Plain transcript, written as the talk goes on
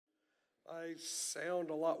I sound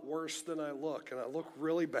a lot worse than I look, and I look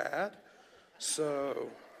really bad. So,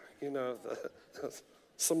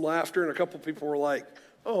 some laughter, and a couple people were like,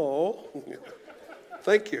 "Oh,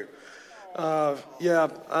 thank you."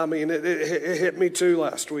 It hit me too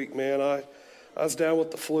last week, man. I was down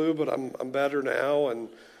with the flu, but I'm better now, and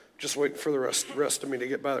just waiting for the rest of me to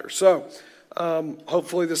get better. So,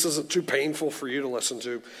 hopefully this isn't too painful for you to listen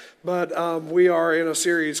to. But we are in a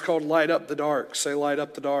series called Light Up the Dark. Say, light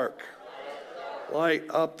up the dark. Light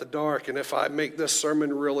up the dark. And if I make this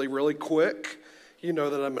sermon really, really quick, you know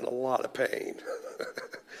that I'm in a lot of pain.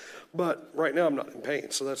 But right now I'm not in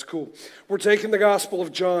pain, so that's cool. We're taking the Gospel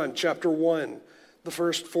of John, chapter 1, the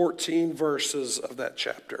first 14 verses of that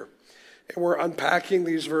chapter. And we're unpacking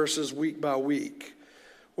these verses week by week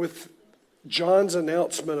with John's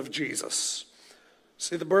announcement of Jesus.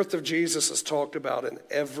 See, the birth of Jesus is talked about in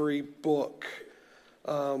every book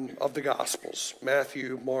of the Gospels: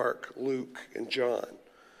 Matthew, Mark, Luke, and John.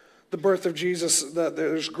 The birth of Jesus,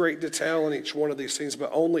 there's great detail in each one of these things, but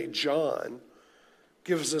only John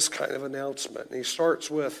gives this kind of announcement. And he starts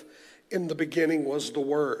with, "In the beginning was the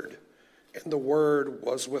Word, and the Word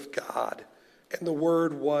was with God, and the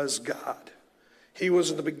Word was God. He was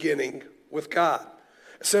in the beginning with God."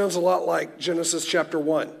 It sounds a lot like Genesis chapter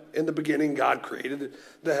 1. In the beginning, God created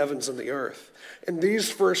the heavens and the earth. And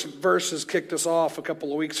these first verses kicked us off a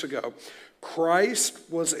couple of weeks ago. Christ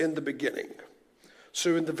was in the beginning.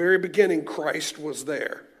 So in the very beginning, Christ was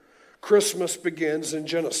there. Christmas begins in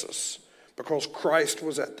Genesis because Christ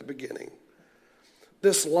was at the beginning.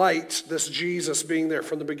 This light, this Jesus being there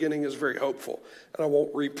from the beginning, is very hopeful. And I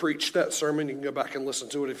won't re-preach that sermon. You can go back and listen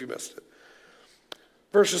to it if you missed it.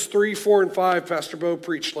 Verses 3, 4, and 5, Pastor Bo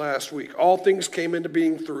preached last week. All things came into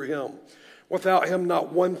being through him. Without him,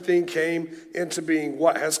 not one thing came into being.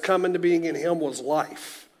 What has come into being in him was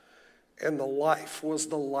life. And the life was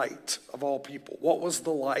the light of all people. What was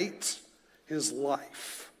the light? His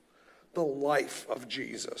life. The life of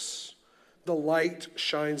Jesus. The light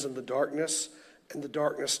shines in the darkness, and the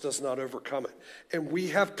darkness does not overcome it. And we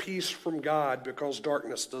have peace from God because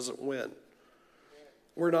darkness doesn't win.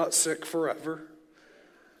 We're not sick forever.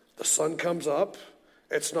 The sun comes up.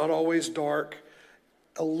 It's not always dark.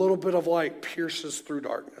 A little bit of light pierces through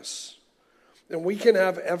darkness. And we can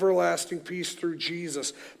have everlasting peace through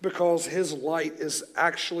Jesus because his light is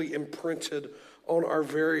actually imprinted on our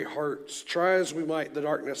very hearts. Try as it might, the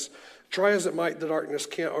darkness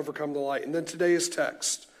can't overcome the light. And then today's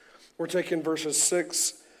text, we're taking verses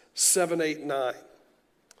 6, 7, 8, 9.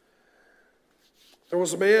 There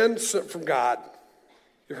was a man sent from God.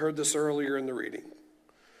 You heard this earlier in the reading.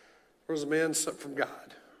 There was a man sent from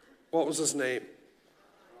God. What was his name?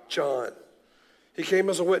 John. He came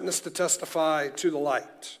as a witness to testify to the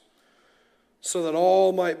light, so that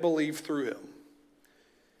all might believe through him.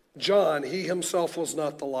 John, he himself was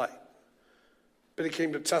not the light, but he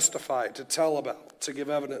came to testify, to tell about, to give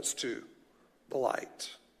evidence to the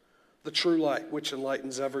light. The true light, which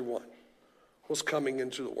enlightens everyone, was coming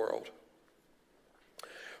into the world.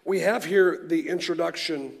 We have here the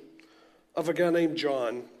introduction of a guy named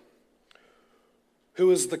John, who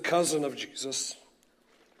is the cousin of Jesus.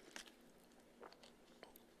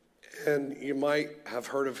 And you might have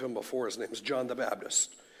heard of him before. His name is John the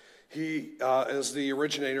Baptist. He is the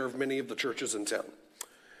originator of many of the churches in town.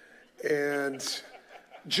 And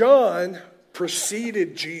John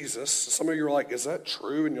preceded Jesus. Some of you are like, "Is that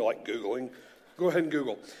true?" And you're like Googling. Go ahead and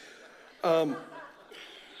Google.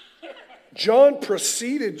 John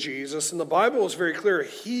preceded Jesus, and the Bible is very clear.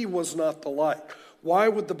 He was not the light. Why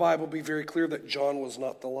would the Bible be very clear that John was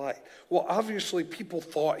not the light? Well, obviously people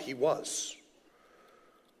thought he was.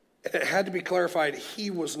 And it had to be clarified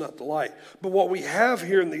he was not the light. But what we have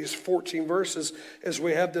here in these 14 verses is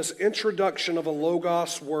we have this introduction of a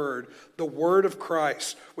Logos word, the word of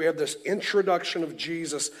Christ. We have this introduction of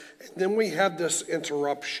Jesus, and then we have this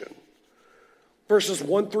interruption. Verses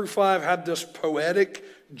 1 through 5 have this poetic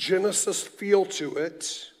Genesis feel to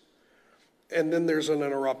it, and then there's an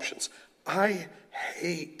interruptions. I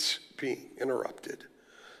hate being interrupted.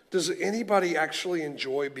 Does anybody actually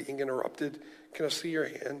enjoy being interrupted? Can I see your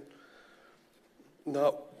hand?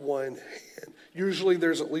 Not one hand. Usually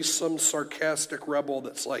there's at least some sarcastic rebel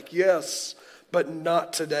that's like, "Yes, but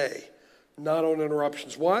not today." Not on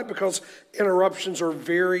interruptions. Why? Because interruptions are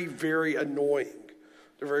very, very annoying.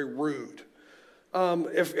 They're very rude.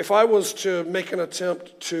 If I was to make an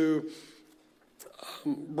attempt to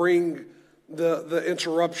bring the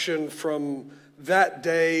interruption from that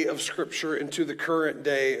day of Scripture into the current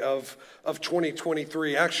day of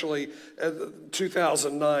 2023, actually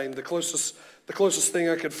 2009, the closest thing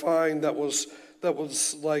I could find that was that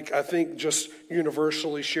was like, I think just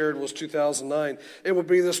universally shared was 2009. It would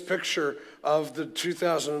be this picture of the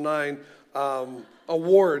 2009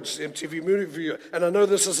 awards, MTV Movie Review. And I know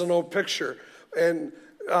this is an old picture. And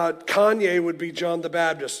Kanye would be John the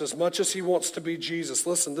Baptist as much as he wants to be Jesus.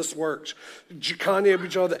 Listen, this works. Kanye would be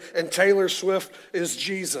John and Taylor Swift is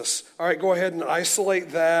Jesus. All right, go ahead and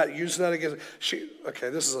isolate that. Use that again. Okay,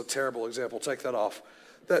 this is a terrible example. Take that off.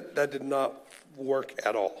 That did not work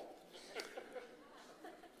at all.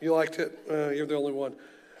 You liked it? You're the only one.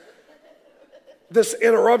 This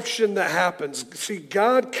interruption that happens. See,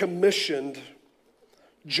 God commissioned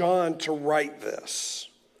John to write this.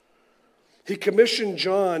 He commissioned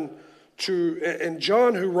John and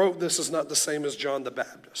John who wrote this is not the same as John the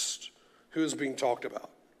Baptist, who is being talked about.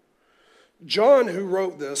 John who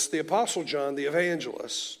wrote this, the Apostle John, the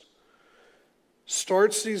evangelist,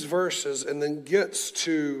 starts these verses and then gets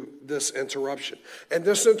to this interruption. And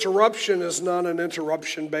this interruption is not an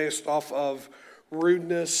interruption based off of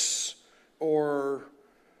rudeness or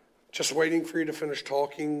just waiting for you to finish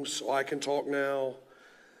talking so I can talk now.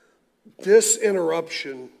 This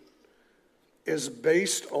interruption is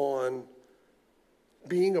based on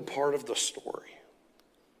being a part of the story.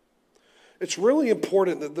 It's really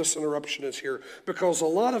important that this interruption is here because a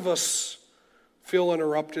lot of us feel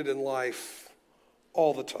interrupted in life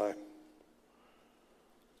all the time.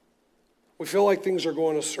 We feel like things are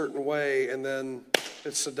going a certain way and then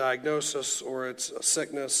it's a diagnosis or it's a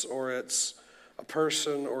sickness or it's a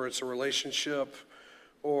person or it's a relationship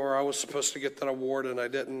or I was supposed to get that award and I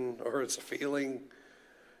didn't, or it's a feeling.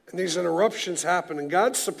 And these interruptions happen. And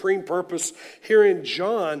God's supreme purpose here in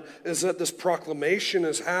John is that this proclamation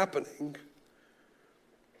is happening.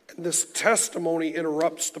 And this testimony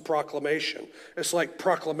interrupts the proclamation. It's like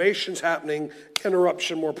proclamation's happening,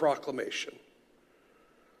 interruption, more proclamation.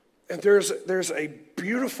 And there's a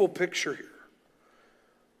beautiful picture here.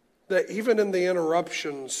 That even in the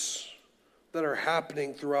interruptions that are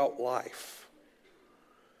happening throughout life,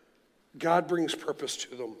 God brings purpose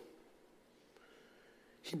to them.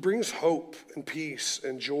 He brings hope and peace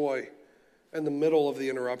and joy in the middle of the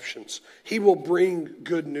interruptions. He will bring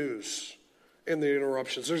good news in the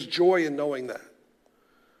interruptions. There's joy in knowing that.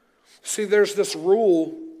 See, there's this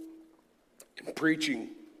rule in preaching.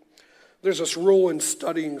 There's this rule in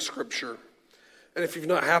studying Scripture. And if you've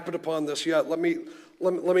not happened upon this yet, let me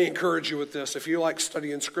encourage you with this. If you like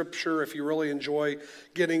studying Scripture, if you really enjoy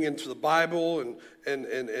getting into the Bible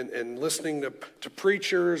and listening to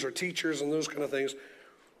preachers or teachers and those kind of things,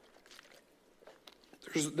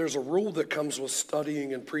 there's a rule that comes with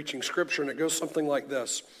studying and preaching Scripture, and it goes something like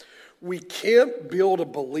this. We can't build a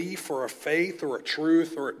belief or a faith or a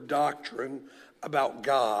truth or a doctrine about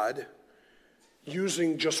God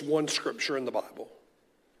using just one Scripture in the Bible.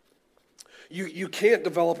 You can't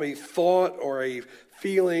develop a thought or a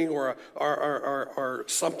feeling or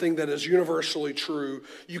something that is universally true.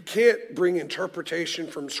 You can't bring interpretation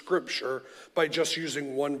from Scripture by just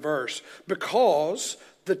using one verse because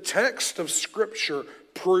the text of Scripture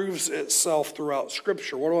proves itself throughout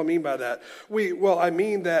Scripture. What do I mean by that? I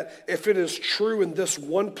mean that if it is true in this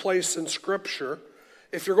one place in Scripture,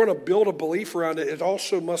 if you're going to build a belief around it, it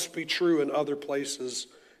also must be true in other places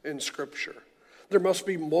in Scripture. There must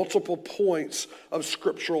be multiple points of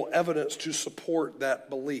scriptural evidence to support that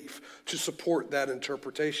belief, to support that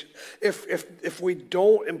interpretation. If we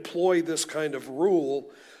don't employ this kind of rule,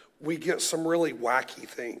 we get some really wacky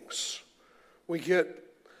things.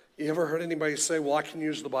 You ever heard anybody say, well, I can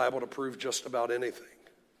use the Bible to prove just about anything?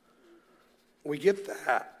 We get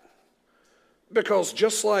that. Because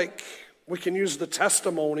just like we can use the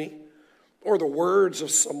testimony or the words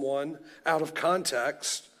of someone out of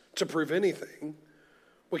context to prove anything,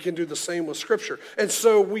 we can do the same with Scripture. And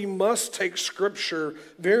so we must take Scripture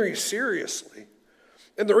very seriously.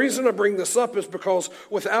 And the reason I bring this up is because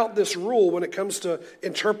without this rule, when it comes to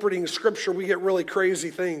interpreting Scripture, we get really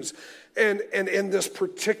crazy things. And in this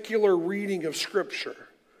particular reading of Scripture,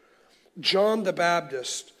 John the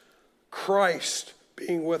Baptist, Christ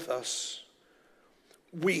being with us,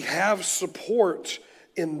 we have support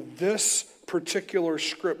in this particular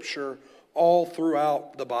Scripture all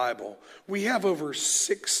throughout the Bible. We have over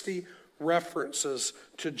 60 references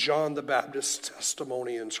to John the Baptist's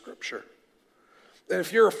testimony in Scripture. And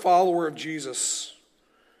if you're a follower of Jesus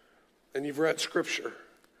and you've read Scripture,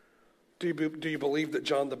 do you believe that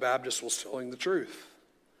John the Baptist was telling the truth?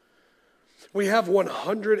 We have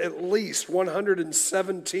at least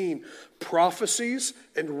 117 prophecies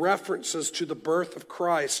and references to the birth of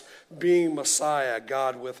Christ being Messiah,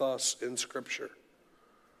 God with us in Scripture.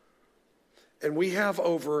 And we have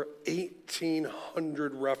over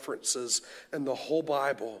 1,800 references in the whole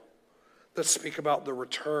Bible that speak about the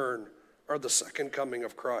return or the second coming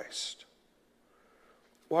of Christ.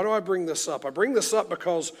 Why do I bring this up? I bring this up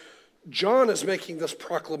because John is making this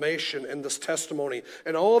proclamation and this testimony,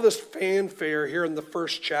 and all this fanfare here in the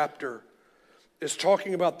first chapter is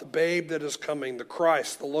talking about the babe that is coming, the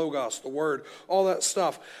Christ, the Logos, the Word, all that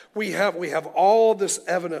stuff. We have all this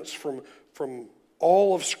evidence from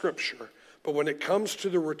all of Scripture, but when it comes to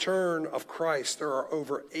the return of Christ, there are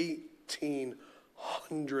over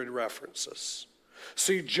 1,800 references.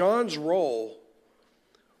 See, John's role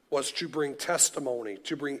was to bring testimony,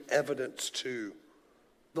 to bring evidence to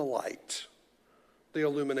the light, the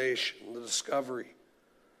illumination, the discovery,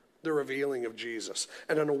 the revealing of Jesus.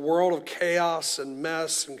 And in a world of chaos and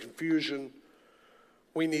mess and confusion,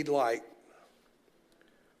 we need light.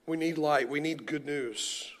 We need light. We need good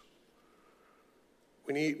news.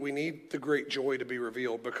 We need the great joy to be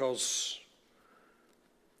revealed, because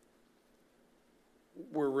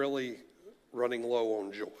we're really running low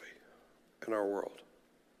on joy in our world.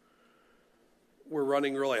 We're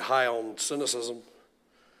running really high on cynicism.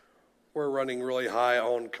 We're running really high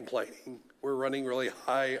on complaining. We're running really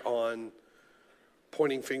high on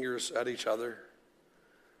pointing fingers at each other.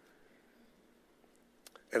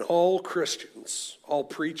 And all Christians, all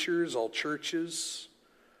preachers, all churches,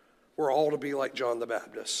 we're all to be like John the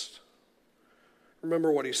Baptist.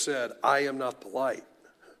 Remember what he said, I am not the light.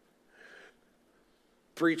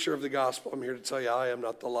 Preacher of the gospel, I'm here to tell you, I am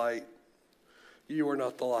not the light. You are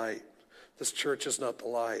not the light. This church is not the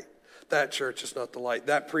light. That church is not the light.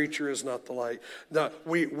 That preacher is not the light. No,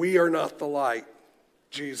 we are not the light.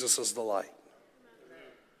 Jesus is the light.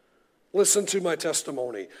 Listen to my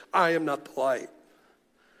testimony. I am not the light.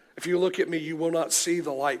 If you look at me, you will not see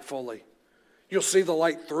the light fully. You'll see the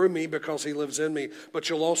light through me because he lives in me, but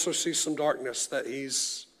you'll also see some darkness that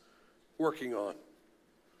he's working on.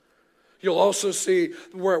 You'll also see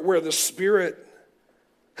where the Spirit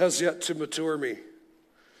has yet to mature me.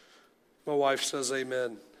 My wife says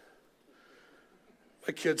amen.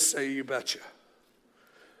 My kids say, you betcha.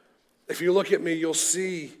 If you look at me, you'll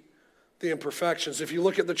see the imperfections. If you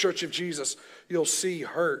look at the Church of Jesus, you'll see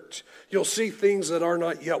hurt. You'll see things that are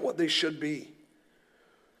not yet what they should be.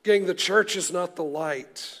 Gang, the church is not the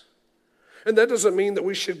light. And that doesn't mean that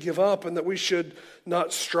we should give up and that we should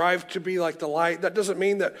not strive to be like the light. That doesn't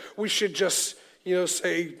mean that we should just,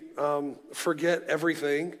 say, forget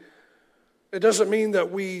everything. It doesn't mean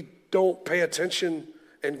that we don't pay attention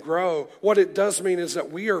and grow. What it does mean is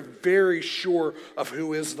that we are very sure of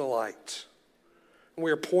who is the light. And we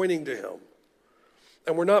are pointing to him.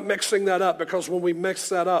 And we're not mixing that up, because when we mix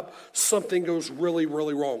that up, something goes really,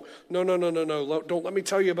 really wrong. No. Don't let me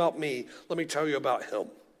tell you about me. Let me tell you about him.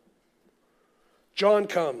 John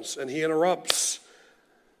comes and he interrupts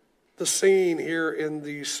the scene here in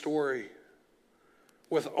the story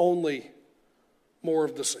with only more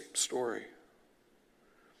of the same story.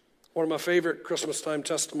 One of my favorite Christmas time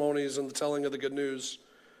testimonies in the telling of the good news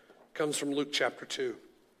comes from Luke chapter 2.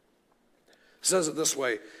 It says it this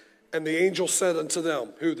way, and the angel said unto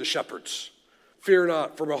them, who? The shepherds, fear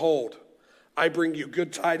not, for behold, I bring you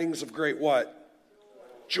good tidings of great what?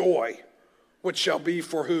 Joy, which shall be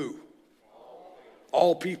for who?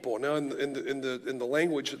 All people. Now in the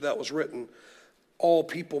language that was written, all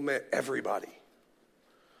people meant everybody.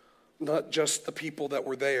 Not just the people that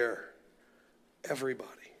were there, everybody.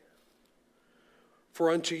 For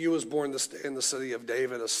unto you is born this day in the city of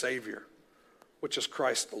David a Savior, which is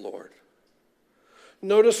Christ the Lord.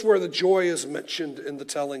 Notice where the joy is mentioned in the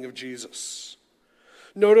telling of Jesus.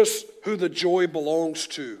 Notice who the joy belongs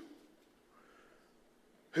to.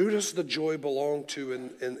 Who does the joy belong to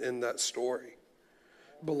in that story?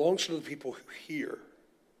 It belongs to the people who hear.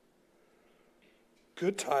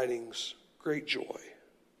 Good tidings, great joy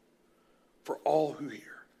for all who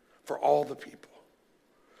hear, for all the people.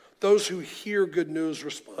 Those who hear good news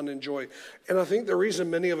respond in joy. And I think the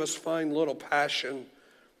reason many of us find little passion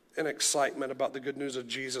and excitement about the good news of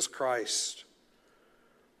Jesus Christ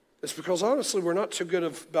is because, honestly, we're not too good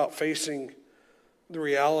about facing the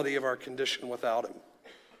reality of our condition without him.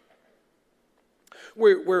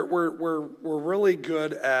 We're really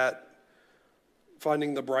good at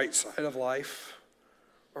finding the bright side of life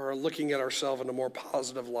or looking at ourselves in a more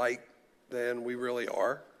positive light than we really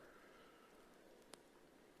are.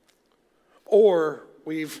 Or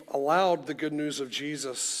we've allowed the good news of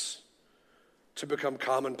Jesus to become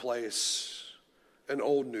commonplace and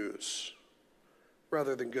old news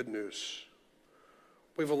rather than good news.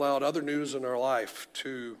 We've allowed other news in our life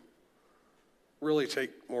to really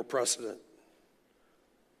take more precedent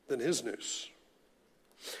than his news.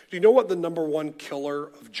 Do you know what the number one killer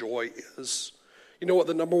of joy is? You know what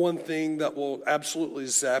the number one thing that will absolutely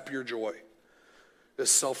zap your joy is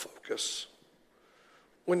self-focus.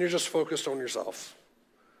 When you're just focused on yourself.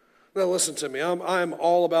 Now listen to me, I'm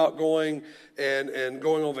all about going and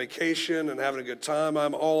going on vacation and having a good time.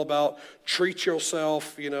 I'm all about treat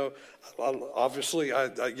yourself, obviously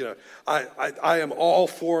I am all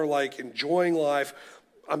for like enjoying life.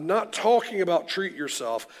 I'm not talking about treat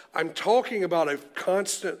yourself. I'm talking about a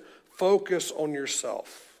constant focus on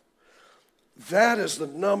yourself. That is the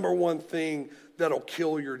number one thing that'll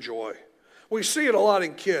kill your joy. We see it a lot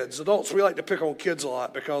in kids. Adults, we like to pick on kids a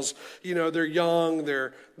lot because, they're young,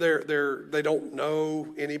 they don't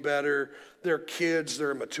know any better. They're kids,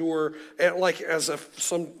 they're immature. And like as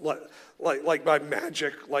if like by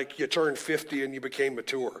magic, like you turned 50 and you became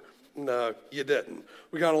mature. No, you didn't.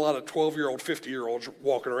 We got a lot of 12-year-old, 50-year-olds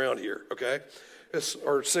walking around here, okay?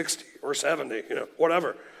 Or 60 or 70,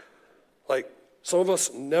 whatever. Like some of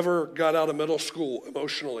us never got out of middle school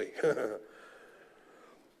emotionally.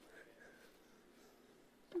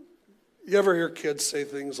 You ever hear kids say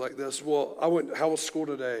things like this? Well, how was school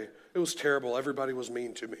today? It was terrible. Everybody was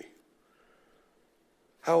mean to me.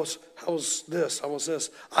 How was this? How was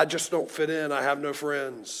this? I just don't fit in. I have no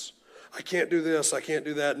friends. I can't do this. I can't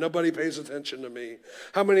do that. Nobody pays attention to me.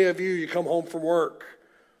 How many of you come home from work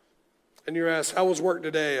and you're asked, how was work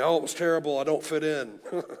today? Oh, it was terrible. I don't fit in.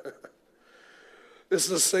 It's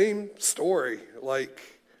the same story. Like,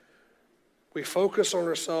 we focus on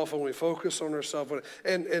ourselves and we focus on ourselves.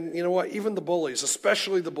 And you know what? Even the bullies,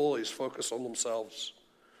 especially the bullies, focus on themselves.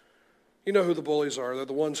 You know who the bullies are. They're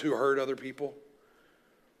the ones who hurt other people.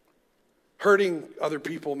 Hurting other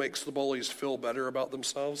people makes the bullies feel better about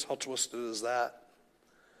themselves. How twisted is that?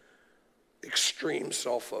 Extreme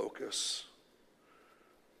self-focus.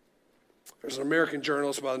 There's an American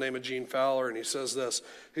journalist by the name of Gene Fowler, and he says this.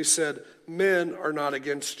 He said, men are not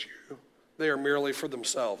against you. They are merely for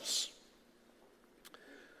themselves.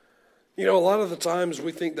 A lot of the times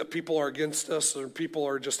we think that people are against us or people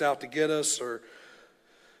are just out to get us or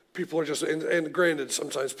people are just, and granted,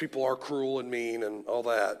 sometimes people are cruel and mean and all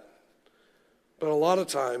that. But a lot of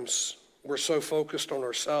times we're so focused on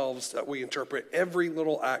ourselves that we interpret every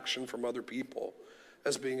little action from other people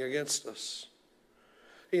as being against us.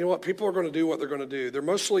 You know what? People are going to do what they're going to do. They're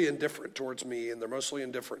mostly indifferent towards me and they're mostly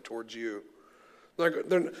indifferent towards you.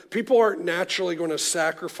 People aren't naturally going to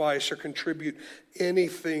sacrifice or contribute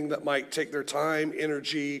anything that might take their time,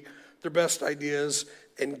 energy, their best ideas,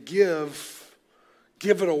 and give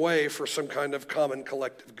it away for some kind of common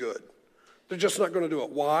collective good. They're just not going to do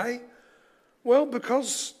it. Why? Well,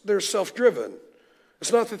 because they're self-driven.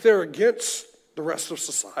 It's not that they're against the rest of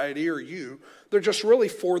society or you. They're just really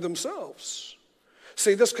for themselves.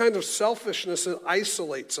 See, this kind of selfishness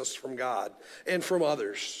isolates us from God and from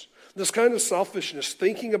others. This kind of selfishness,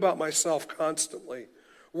 thinking about myself constantly,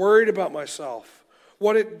 worried about myself,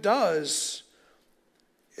 what it does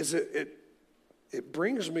is it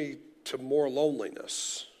brings me to more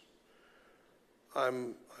loneliness.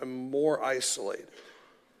 I'm more isolated.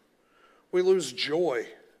 We lose joy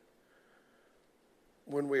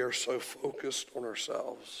when we are so focused on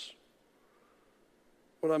ourselves.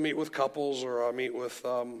 When I meet with couples or I meet with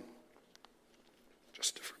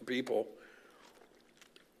just different people,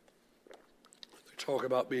 talk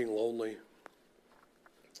about being lonely.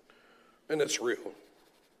 And it's real.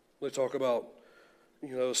 They talk about,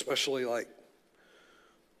 especially like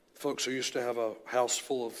folks who used to have a house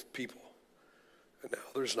full of people. And now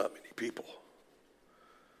there's not many people.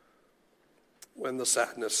 When the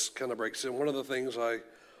sadness kind of breaks in, one of the things I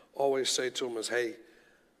always say to them is, hey,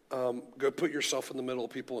 go put yourself in the middle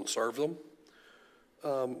of people and serve them.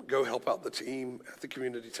 Go help out the team at the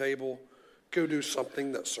community table. Go do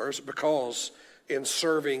something that serves, because in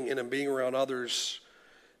serving and in being around others,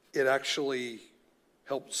 it actually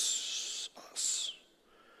helps us.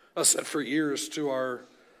 I said for years to our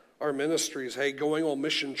ministries, hey, going on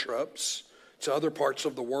mission trips to other parts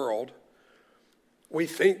of the world, we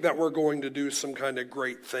think that we're going to do some kind of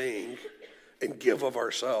great thing and give of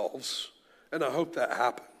ourselves, and I hope that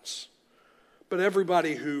happens. But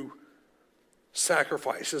everybody who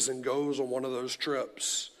sacrifices and goes on one of those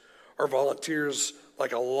trips or volunteers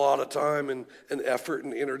like a lot of time and effort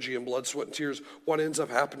and energy and blood, sweat, and tears, what ends up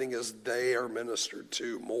happening is they are ministered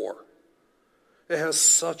to more. It has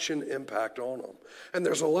such an impact on them. And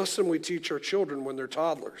there's a lesson we teach our children when they're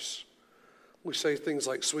toddlers. We say things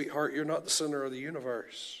like, sweetheart, you're not the center of the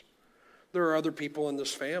universe. There are other people in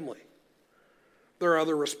this family. There are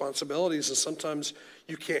other responsibilities, and sometimes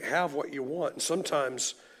you can't have what you want. And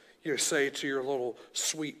sometimes you say to your little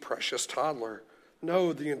sweet, precious toddler,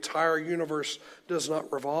 No, the entire universe does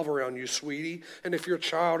not revolve around you, sweetie. And if your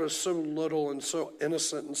child is so little and so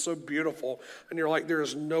innocent and so beautiful, and you're like, there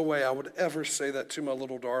is no way I would ever say that to my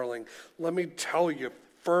little darling, let me tell you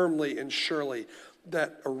firmly and surely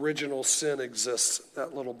that original sin exists in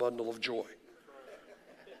that little bundle of joy.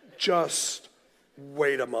 Just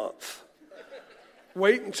wait a month.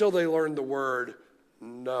 Wait until they learn the word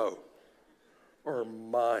no or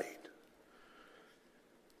mine.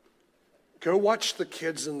 Go watch the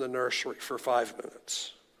kids in the nursery for 5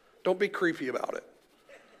 minutes. Don't be creepy about it.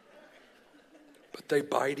 But they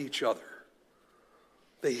bite each other.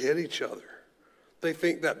 They hit each other. They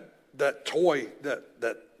think that toy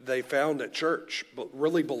that they found at church but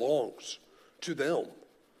really belongs to them.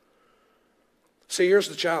 See, here's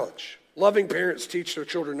the challenge. Loving parents teach their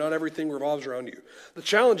children not everything revolves around you. The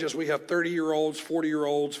challenge is we have 30-year-olds,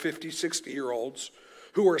 40-year-olds, 50, 60-year-olds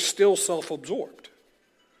who are still self-absorbed.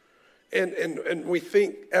 And we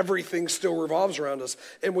think everything still revolves around us.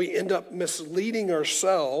 And we end up misleading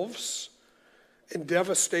ourselves and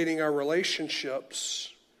devastating our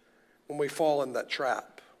relationships when we fall in that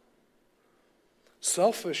trap.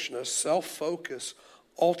 Selfishness, self-focus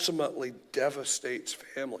ultimately devastates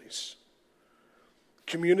families.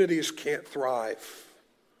 Communities can't thrive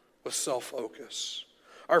with self-focus.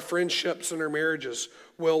 Our friendships and our marriages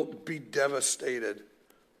will be devastated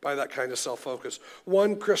by that kind of self-focus.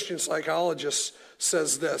 One Christian psychologist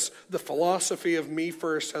says this: the philosophy of me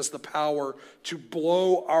first has the power to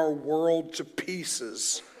blow our world to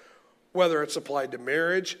pieces, whether it's applied to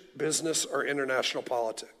marriage, business, or international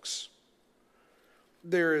politics.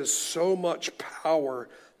 There is so much power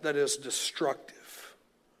that is destructive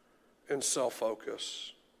in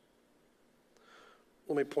self-focus.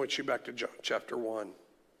 Let me point you back to John chapter 1.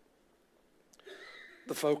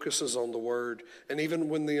 The focus is on the Word. And even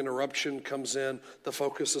when the interruption comes in, the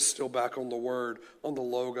focus is still back on the Word, on the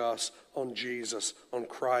Logos, on Jesus, on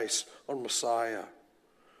Christ, on Messiah,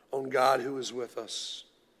 on God who is with us.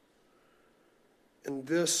 And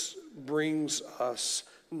this brings us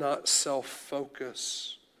not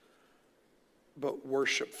self-focus, but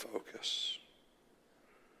worship focus.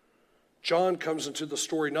 John comes into the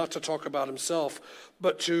story not to talk about himself,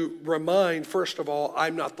 but to remind, first of all,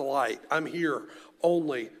 I'm not the light. I'm here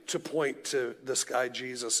only to point to this guy,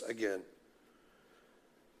 Jesus, again.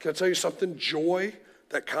 Can I tell you something? Joy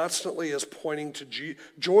that constantly is pointing to Jesus.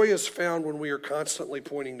 Joy is found when we are constantly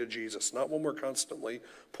pointing to Jesus, not when we're constantly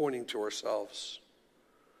pointing to ourselves.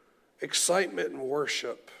 Excitement and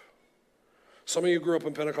worship. Some of you grew up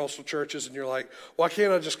in Pentecostal churches and you're like, why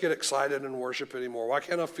can't I just get excited and worship anymore? Why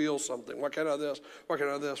can't I feel something? Why can't I this? Why can't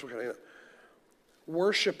I this? Why can't I that?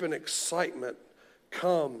 Worship and excitement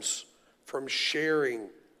comes from sharing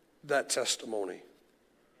that testimony,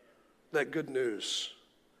 that good news.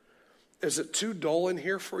 Is it too dull in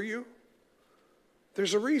here for you?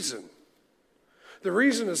 There's a reason. The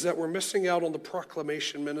reason is that we're missing out on the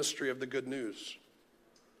proclamation ministry of the good news.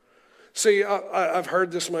 See, I've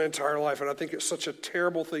heard this my entire life, and I think it's such a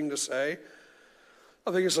terrible thing to say.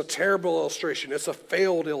 I think it's a terrible illustration. It's a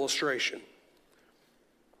failed illustration.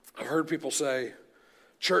 I've heard people say,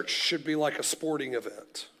 church should be like a sporting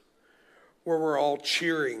event where we're all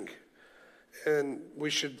cheering, and we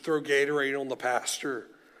should throw Gatorade on the pastor.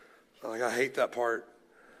 Like, I hate that part.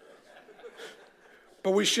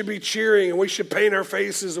 But we should be cheering, and we should paint our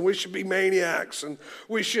faces, and we should be maniacs, and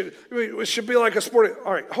we should be like a sporting.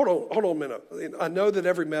 All right, hold on a minute. I know that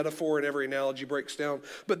every metaphor and every analogy breaks down,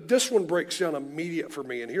 but this one breaks down immediate for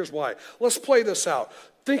me, and here's why. Let's play this out.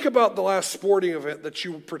 Think about the last sporting event that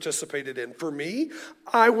you participated in. For me,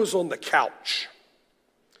 I was on the couch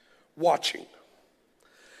watching,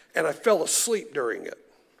 and I fell asleep during it,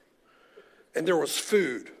 and there was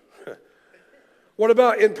food. What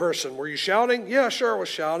about in person? Were you shouting? Yeah, sure I was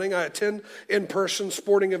shouting. I attend in-person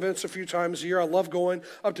sporting events a few times a year. I love going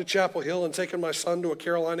up to Chapel Hill and taking my son to a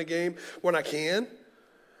Carolina game when I can.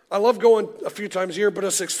 I love going a few times a year, but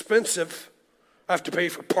it's expensive. I have to pay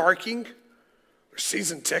for parking or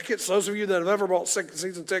season tickets. Those of you that have ever bought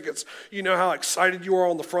season tickets, you know how excited you are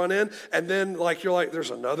on the front end. And then you're like,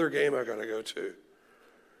 there's another game I got to go to.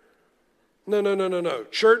 No.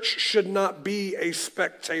 Church should not be a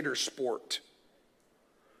spectator sport.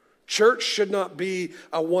 Church should not be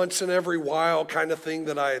a once in every while kind of thing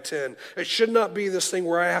that I attend. It should not be this thing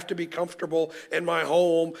where I have to be comfortable in my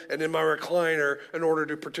home and in my recliner in order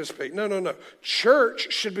to participate. No.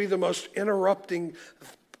 Church should be the most interrupting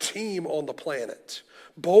team on the planet,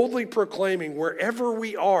 boldly proclaiming wherever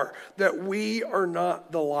we are that we are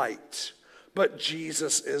not the light, but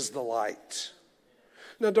Jesus is the light.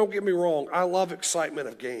 Now, don't get me wrong. I love excitement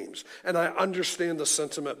of games, and I understand the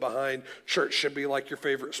sentiment behind church should be like your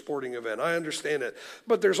favorite sporting event. I understand it.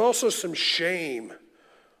 But there's also some shame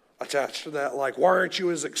attached to that. Like, why aren't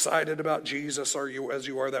you as excited about Jesus as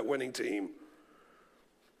you are that winning team?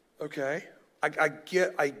 Okay, I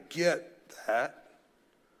get that.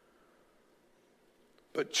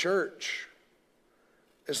 But church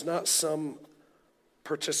is not some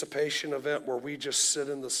participation event where we just sit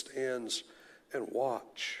in the stands and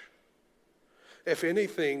watch. If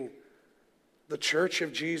anything, the church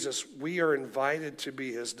of Jesus, we are invited to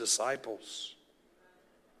be his disciples.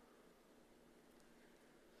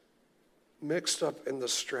 Mixed up in the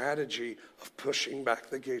strategy of pushing back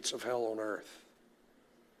the gates of hell on earth.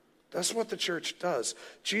 That's what the church does.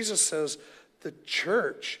 Jesus says the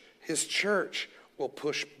church, his church, will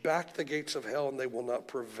push back the gates of hell and they will not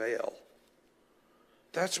prevail.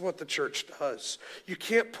 That's what the church does. You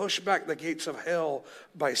can't push back the gates of hell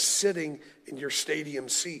by sitting in your stadium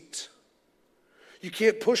seat. You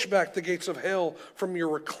can't push back the gates of hell from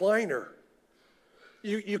your recliner.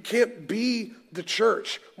 You can't be the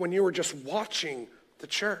church when you were just watching the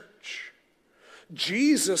church.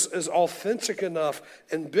 Jesus is authentic enough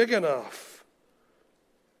and big enough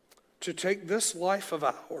to take this life of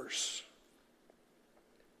ours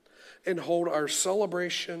and hold our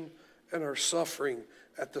celebration and our suffering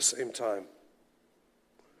at the same time.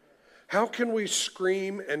 How can we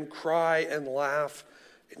scream and cry and laugh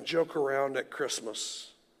and joke around at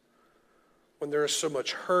Christmas when there is so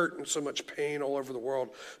much hurt and so much pain all over the world?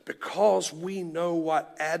 Because we know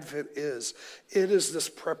what Advent is. It is this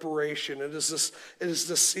preparation. It is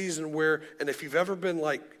this season where, and if you've ever been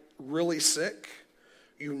like really sick,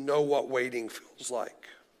 you know what waiting feels like.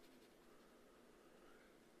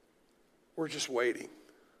 We're just waiting.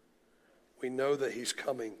 We know that he's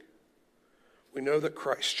coming. We know that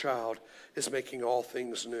Christ's child is making all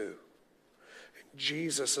things new. And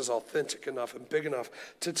Jesus is authentic enough and big enough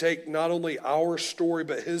to take not only our story,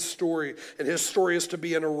 but his story. And his story is to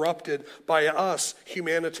be interrupted by us,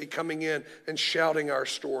 humanity, coming in and shouting our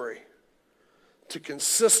story. To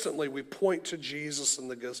consistently, we point to Jesus and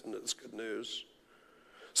this good news.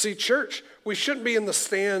 See, church, we shouldn't be in the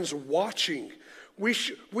stands watching.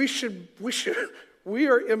 We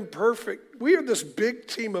are imperfect. We are this big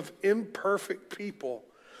team of imperfect people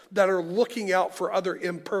that are looking out for other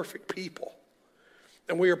imperfect people.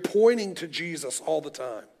 And we are pointing to Jesus all the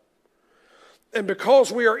time. And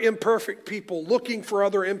because we are imperfect people, looking for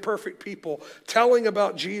other imperfect people, telling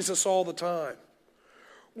about Jesus all the time,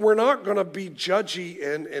 we're not going to be judgy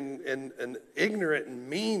and ignorant and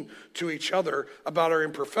mean to each other about our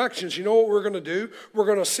imperfections. You know what we're going to do? We're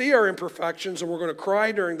going to see our imperfections and we're going to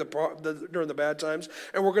cry during the bad times,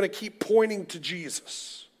 and we're going to keep pointing to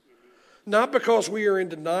Jesus. Not because we are in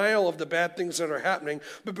denial of the bad things that are happening,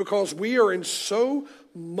 but because we are in so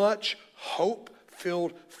much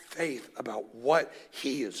hope-filled faith about what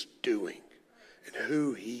he is doing and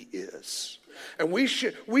who he is. And we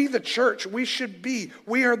the church,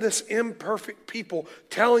 we are this imperfect people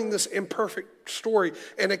telling this imperfect story.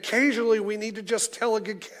 And occasionally we need to just tell a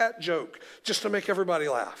good cat joke just to make everybody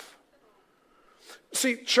laugh.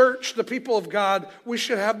 See, church, the people of God, we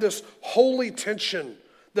should have this holy tension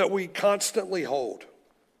that we constantly hold.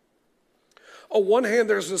 On one hand,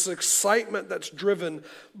 there's this excitement that's driven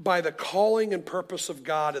by the calling and purpose of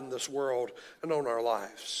God in this world and on our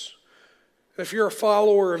lives. If you're a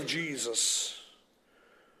follower of Jesus,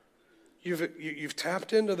 you've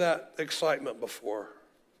tapped into that excitement before.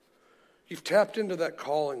 You've tapped into that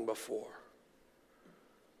calling before.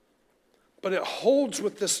 But it holds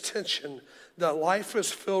with this tension that life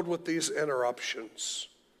is filled with these interruptions.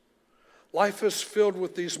 Life is filled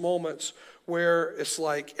with these moments where it's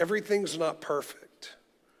like everything's not perfect.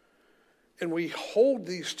 And we hold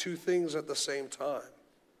these two things at the same time.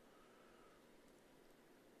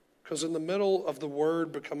 Because in the middle of the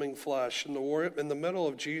Word becoming flesh, in the middle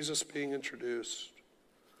of Jesus being introduced,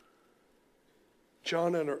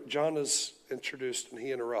 John is introduced and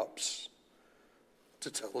he interrupts to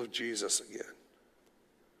tell of Jesus again.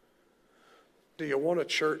 Do you want a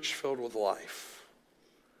church filled with life?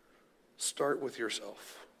 Start with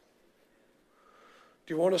yourself.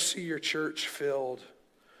 Do you want to see your church filled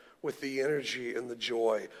with the energy and the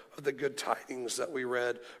joy of the good tidings that we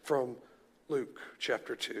read from Luke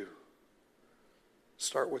chapter 2?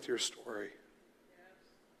 Start with your story.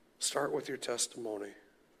 Start with your testimony.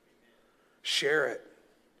 Share it.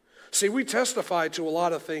 See, we testify to a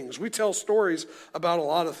lot of things. We tell stories about a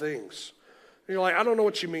lot of things. And you're like, I don't know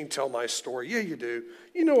what you mean, tell my story. Yeah, you do.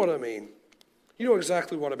 You know what I mean. You know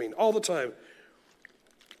exactly what I mean. All the time.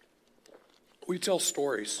 We tell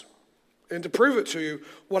stories. And to prove it to you,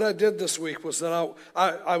 what I did this week was that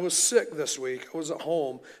I was sick this week. I was at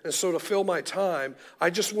home. And so to fill my time, I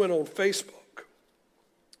just went on Facebook.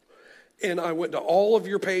 And I went to all of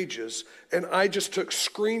your pages, and I just took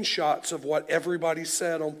screenshots of what everybody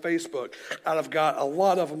said on Facebook. And I've got a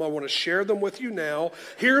lot of them. I want to share them with you now.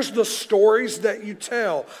 Here's the stories that you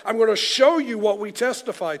tell. I'm going to show you what we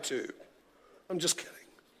testify to. I'm just kidding.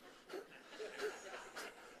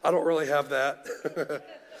 I don't really have that.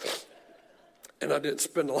 And I didn't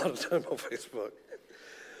spend a lot of time on Facebook.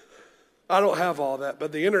 I don't have all that,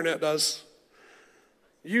 but the internet does.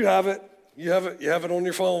 You have it. You have it on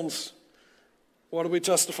your phones. What do we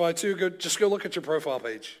testify to? Just go look at your profile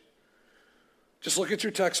page. Just look at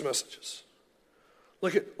your text messages.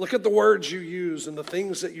 Look at the words you use and the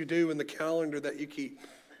things that you do and the calendar that you keep.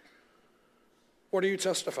 What are you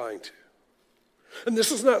testifying to? And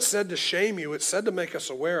this is not said to shame you. It's said to make us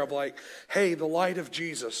aware of like, hey, the light of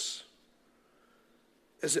Jesus,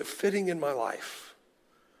 is it fitting in my life?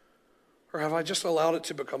 Or have I just allowed it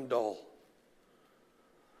to become dull?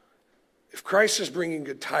 If Christ is bringing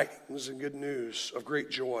good tidings and good news of great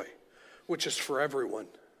joy, which is for everyone,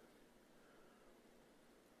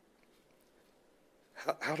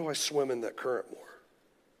 how do I swim in that current more?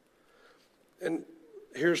 And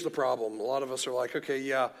here's the problem. A lot of us are like,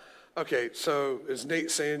 okay, so is Nate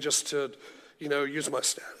saying just to, use my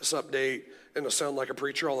status update and to sound like a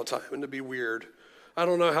preacher all the time and to be weird? I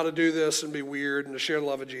don't know how to do this and be weird and to share the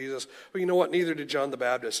love of Jesus. Well, you know what? Neither did John the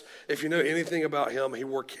Baptist. If you know anything about him, he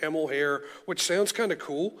wore camel hair, which sounds kind of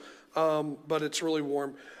cool, but it's really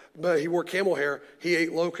warm. But he wore camel hair. He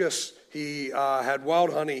ate locusts. He had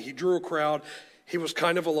wild honey. He drew a crowd. He was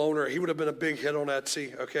kind of a loner. He would have been a big hit on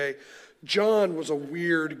Etsy, okay? John was a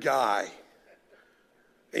weird guy.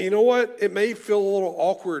 And you know what? It may feel a little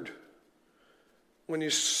awkward when you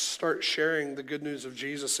start sharing the good news of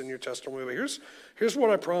Jesus in your testimony. But here's what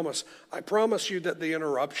I promise. I promise you that the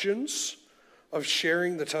interruptions of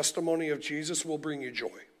sharing the testimony of Jesus will bring you joy.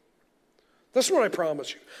 That's what I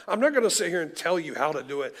promise you. I'm not going to sit here and tell you how to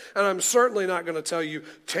do it. And I'm certainly not going to tell you,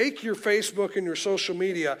 take your Facebook and your social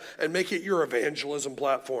media and make it your evangelism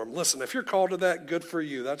platform. Listen, if you're called to that, good for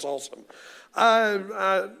you. That's awesome.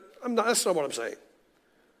 That's not what I'm saying.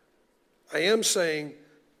 I am saying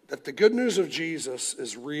that the good news of Jesus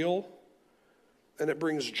is real and it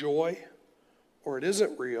brings joy, or it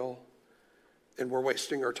isn't real and we're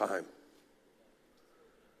wasting our time.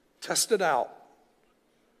 Test it out.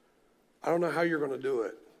 I don't know how you're going to do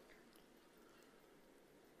it.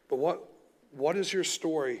 But what is your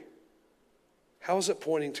story? How is it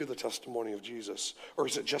pointing to the testimony of Jesus? Or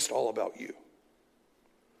is it just all about you?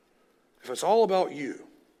 If it's all about you,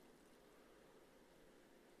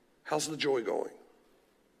 how's the joy going?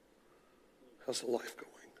 How's the life going?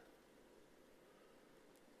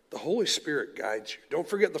 The Holy Spirit guides you. Don't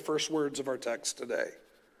forget the first words of our text today.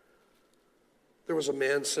 There was a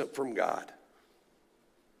man sent from God.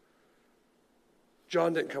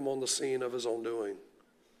 John didn't come on the scene of his own doing.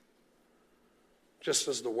 Just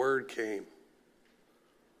as the word came,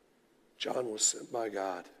 John was sent by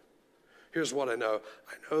God. Here's what I know.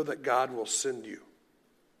 I know that God will send you.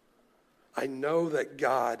 I know that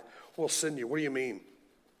God will send you. What do you mean?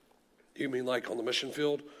 You mean like on the mission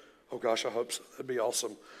field? Oh gosh, I hope so. That'd be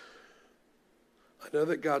awesome. I know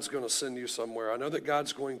that God's going to send you somewhere. I know that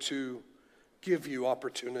God's going to give you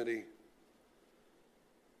opportunity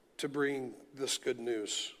to bring this good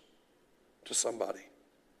news to somebody.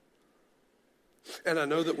 And I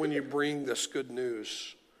know that when you bring this good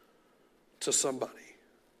news to somebody,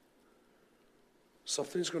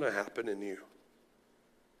 something's going to happen in you.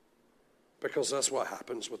 Because that's what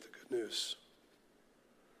happens with the good news.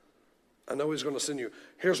 I know he's going to send you.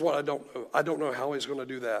 Here's what I don't know. I don't know how he's going to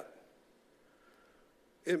do that.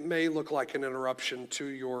 It may look like an interruption to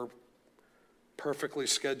your perfectly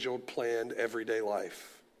scheduled, planned, everyday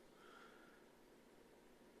life.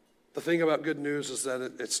 The thing about good news is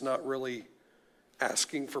that it's not really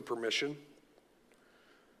asking for permission.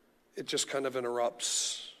 It just kind of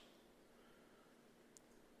interrupts.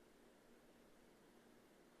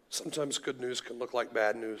 Sometimes good news can look like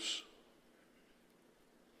bad news.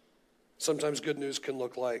 Sometimes good news can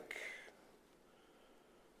look like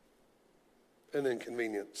an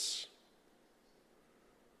inconvenience.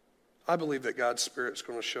 I believe that God's Spirit's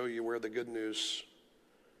going to show you where the good news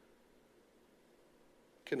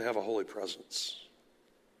can have a holy presence.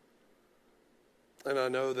 And I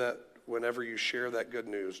know that whenever you share that good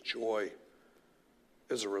news, joy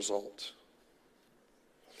is a result.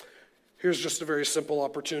 Here's just a very simple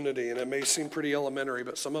opportunity, and it may seem pretty elementary,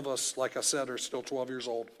 but some of us, like I said, are still 12 years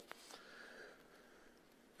old.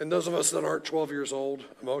 And those of us that aren't 12 years old,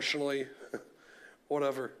 emotionally,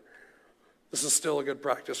 whatever, this is still a good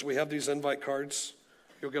practice. We have these invite cards.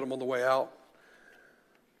 You'll get them on the way out.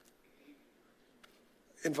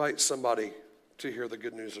 Invite somebody to hear the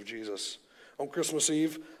good news of Jesus. On Christmas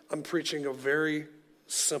Eve, I'm preaching a very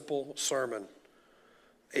simple sermon,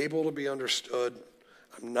 able to be understood.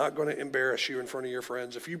 I'm not going to embarrass you in front of your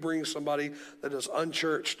friends. If you bring somebody that is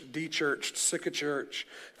unchurched, de-churched, sick of church,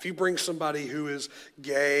 if you bring somebody who is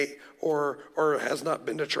gay or has not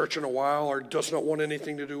been to church in a while or does not want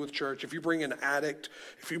anything to do with church, if you bring an addict,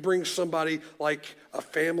 if you bring somebody like a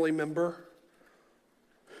family member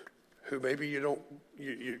who maybe you don't,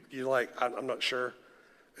 you like, I'm not sure,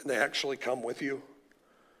 and they actually come with you,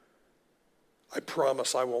 I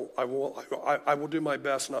promise I will do my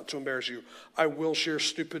best not to embarrass you. I will share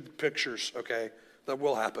stupid pictures, okay? That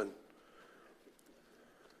will happen.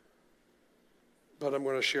 But I'm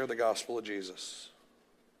going to share the gospel of Jesus.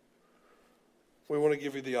 We want to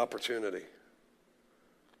give you the opportunity.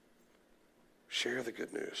 Share the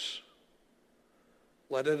good news.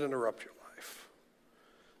 Let it interrupt your life.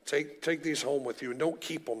 Take these home with you and don't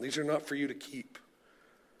keep them. These are not for you to keep.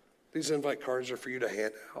 These invite cards are for you to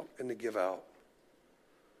hand out and to give out.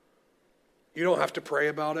 You don't have to pray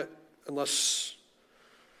about it unless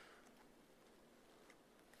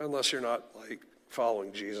you're not like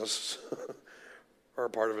following Jesus or a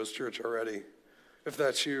part of his church already. If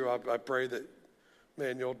that's you, I pray that,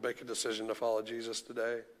 man, you'll make a decision to follow Jesus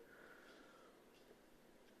today.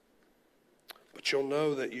 But you'll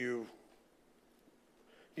know that you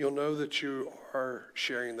are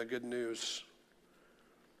sharing the good news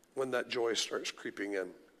when that joy starts creeping in.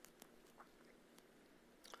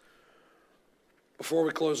 Before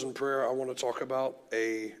we close in prayer, I want to talk about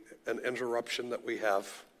an interruption that we have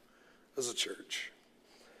as a church.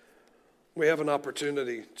 We have an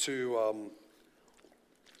opportunity to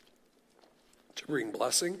bring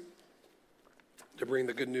blessing, to bring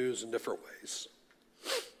the good news in different ways.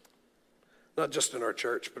 Not just in our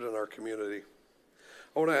church, but in our community.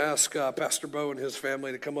 I want to ask Pastor Bo and his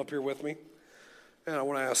family to come up here with me. And I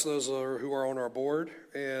want to ask those who are on our board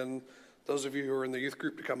and those of you who are in the youth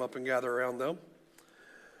group to come up and gather around them.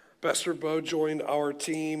 Pastor Bo joined our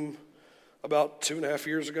team about 2.5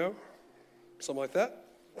 years ago, something like that.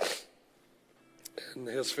 And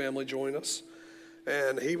his family joined us.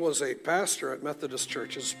 And he was a pastor at Methodist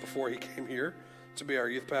churches before he came here to be our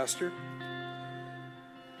youth pastor.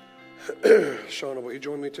 Shauna, will you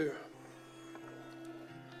join me too?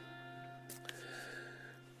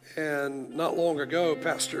 And not long ago,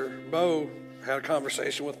 Pastor Bo had a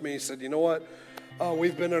conversation with me. He said, you know what?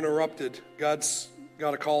 We've been interrupted. God's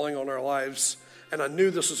got a calling on our lives. And I knew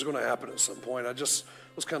this was going to happen at some point. I just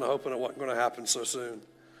was kind of hoping it wasn't going to happen so soon.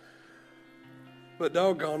 But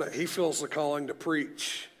doggone it, he feels the calling to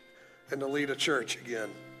preach and to lead a church again.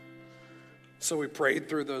 So we prayed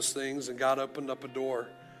through those things, and God opened up a door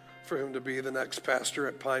for him to be the next pastor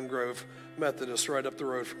at Pine Grove Methodist right up the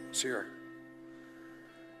road from us here.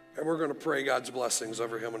 And we're going to pray God's blessings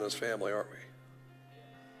over him and his family, aren't we?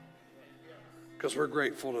 Because we're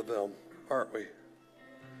grateful to them, aren't we?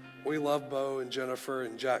 We love Bo and Jennifer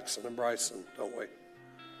and Jackson and Bryson, don't we?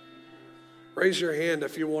 Raise your hand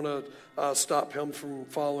if you want to stop him from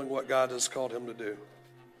following what God has called him to do.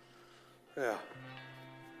 Yeah.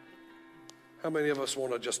 How many of us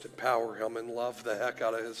want to just empower him and love the heck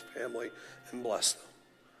out of his family and bless them?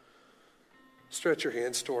 Stretch your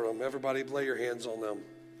hands toward them. Everybody lay your hands on them.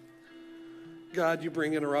 God, you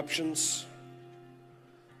bring interruptions.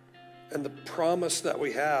 And the promise that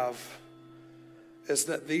we have is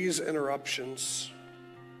that these interruptions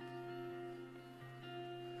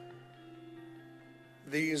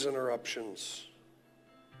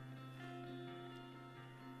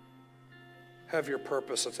have your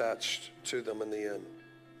purpose attached to them in the end.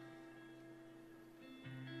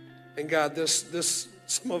 And God,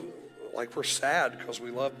 we're sad because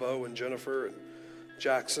we love Bo and Jennifer and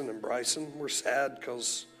Jackson and Bryson. We're sad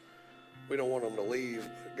because we don't want them to leave.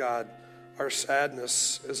 But God, our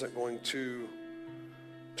sadness isn't going to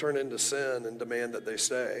turn into sin and demand that they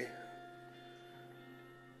stay.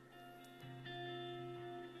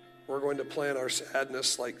 We're going to plant our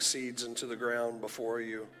sadness like seeds into the ground before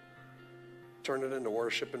you. Turn it into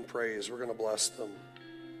worship and praise. We're going to bless them.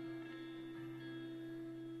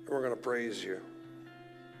 And we're going to praise you.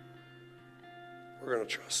 We're going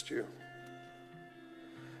to trust you.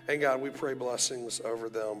 And God, we pray blessings over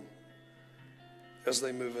them as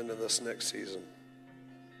they move into this next season.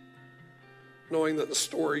 Knowing that the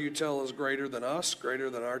story you tell is greater than us, greater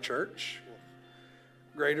than our church,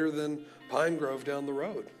 greater than Pine Grove down the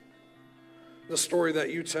road. The story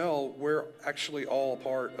that you tell, we're actually all a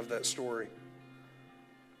part of that story.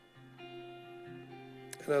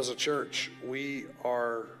 And as a church, we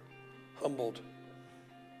are humbled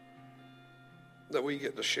that we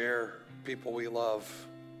get to share people we love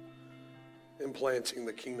in planting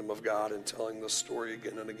the kingdom of God and telling this story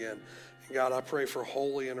again and again. And God, I pray for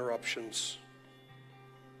holy interruptions.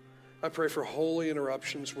 I pray for holy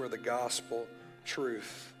interruptions where the gospel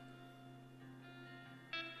truth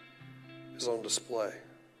is on display.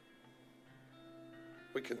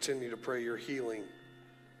 We continue to pray your healing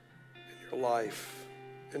in your life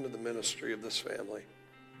into the ministry of this family.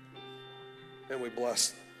 And we bless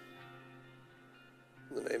them.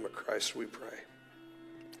 In the name of Christ we pray.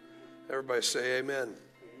 Everybody say amen. Amen.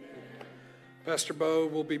 Pastor Bo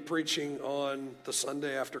will be preaching on the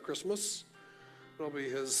Sunday after Christmas. It'll be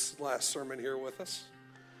his last sermon here with us.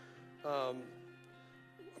 I'm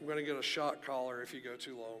going to get a shot collar if you go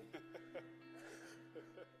too long.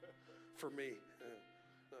 For me.